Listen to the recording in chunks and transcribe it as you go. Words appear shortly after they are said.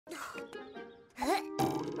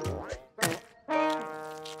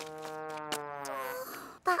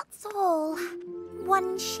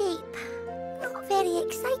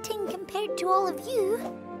of you.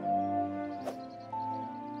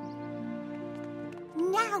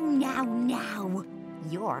 Now.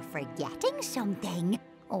 You're forgetting something.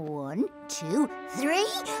 1, 2, 3.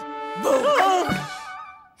 Boom!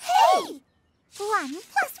 Hey! 1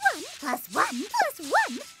 plus 1 plus 1 plus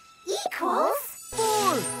 1 equals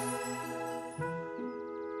 4.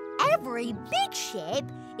 Every big shape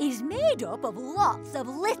is made up of lots of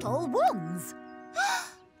little ones.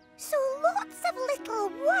 So lots of little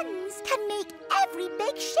ones can make every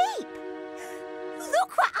big shape.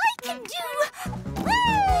 Look what I can do!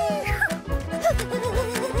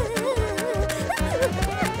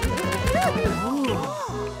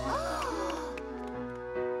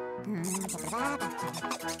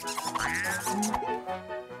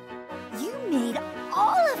 You made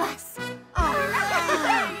all of us!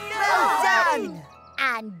 Well done!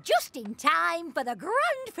 And just in time for the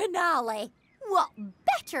grand finale. What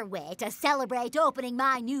better way to celebrate opening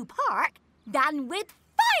my new park than with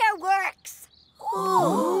fireworks?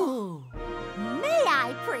 Oh! May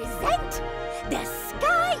I present the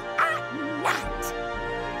Sky at Night?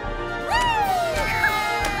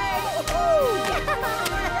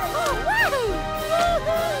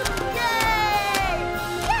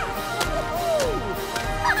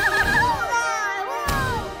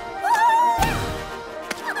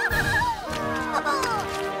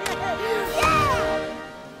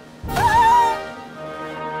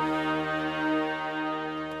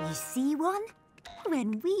 You see one?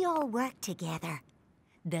 When we all work together,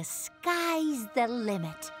 the sky's the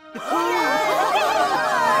limit.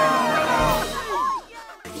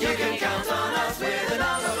 You can count on us with the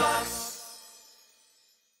Numberblocks.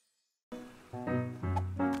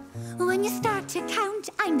 When you start to count,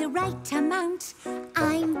 I'm the right amount.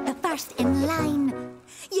 I'm the first in line.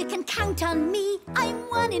 You can count on me, I'm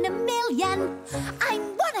 1 in a million.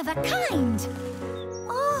 I'm one of a kind.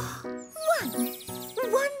 Oh, 1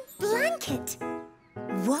 blanket.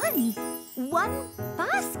 1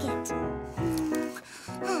 basket.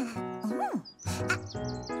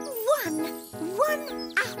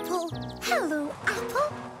 1 apple. Hello, apple.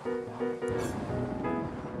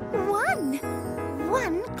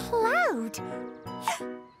 1 cloud.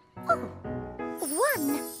 Oh,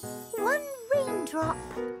 1 raindrop.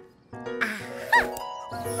 Aha!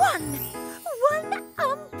 1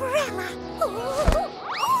 umbrella. Oh!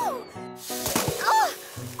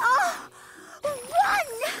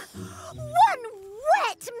 1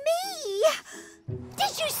 wet me.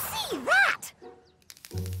 Did you see that?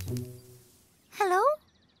 Hello?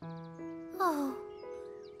 Oh,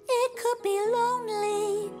 it could be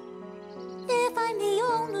lonely if I'm the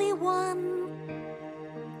only one.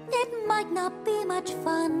 It might not be much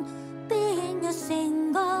fun being a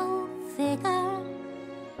single figure.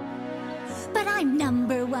 But I'm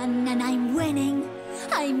number 1 and I'm winning.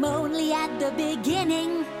 I'm only at the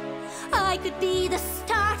beginning. I could be the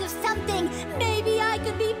start of something. Maybe I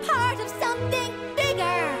could be part of something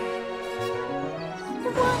bigger.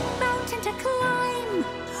 1 mountain to climb,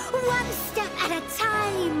 1 step at a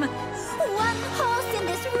time. 1 horse in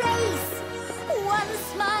this race, 1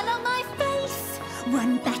 smile on my face.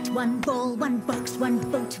 1 bat, 1 ball, 1 box,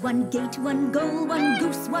 1 boat, 1 gate, 1 goal, 1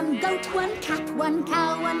 goose, 1 goat, 1 cat, 1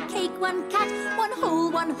 cow, 1 cake, 1 cat, 1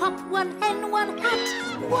 hole, 1 hop, 1 hen, 1 hat.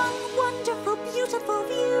 1 wonderful, beautiful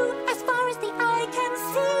view as far as the eye can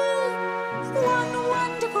see. 1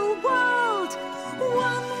 wonderful world,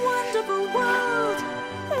 1 wonderful world,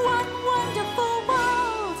 1 wonderful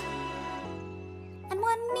world. And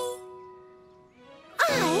 1 me. I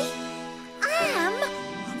am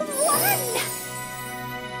 1.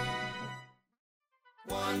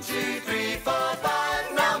 1, 2, 3, 4, 5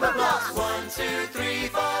 Numberblocks. 1, 2, 3,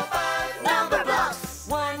 4, 5 Numberblocks.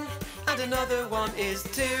 1 and another 1 is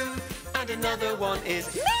 2, and another 1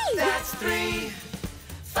 is me. That's 3.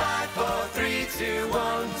 5, 4, 3, 2,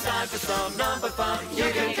 1. Time for some number fun.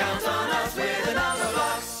 You can count on us with the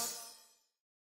Numberblocks.